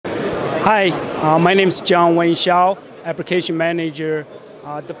Hi, my name is John Wen Xiao, Application Manager,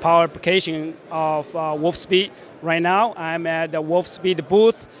 the Power Application of Wolfspeed. Right now, I'm at the Wolfspeed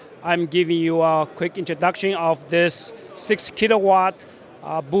booth. I'm giving you a quick introduction of this 6 kilowatt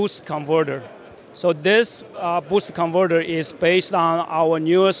boost converter. So this boost converter is based on our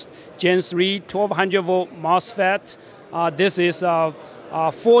newest Gen 3 1200 volt MOSFET. This is a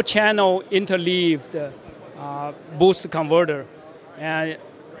 4-channel interleaved boost converter. And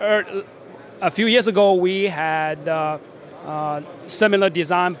a few years ago, we had similar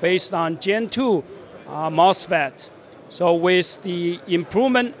design based on Gen 2 MOSFET. So with the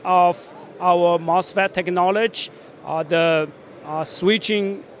improvement of our MOSFET technology, the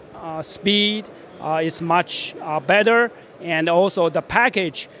switching speed is much better, and also the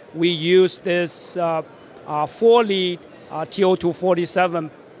package, we use this 4-lead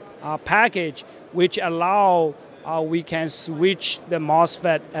TO247 package, which allow we can switch the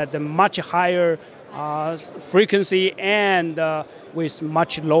MOSFET at a much higher frequency and with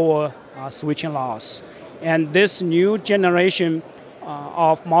much lower switching loss. And this new generation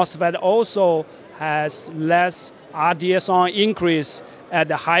of MOSFET also has less RDS(on) increase at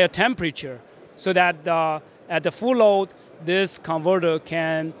the higher temperature, so that at the full load, this converter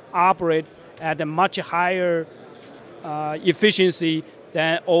can operate at a much higher efficiency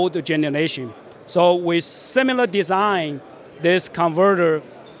than older generation. So with similar design, this converter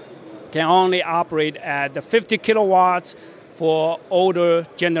can only operate at the 50 kilowatts for older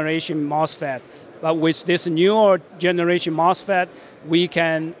generation MOSFET. But with this newer generation MOSFET, we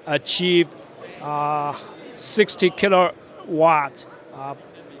can achieve 60 kilowatt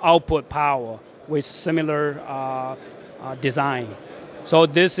output power with similar design. So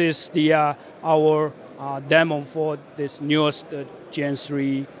this is our demo for this newest Gen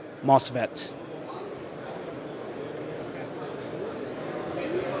 3 MOSFET.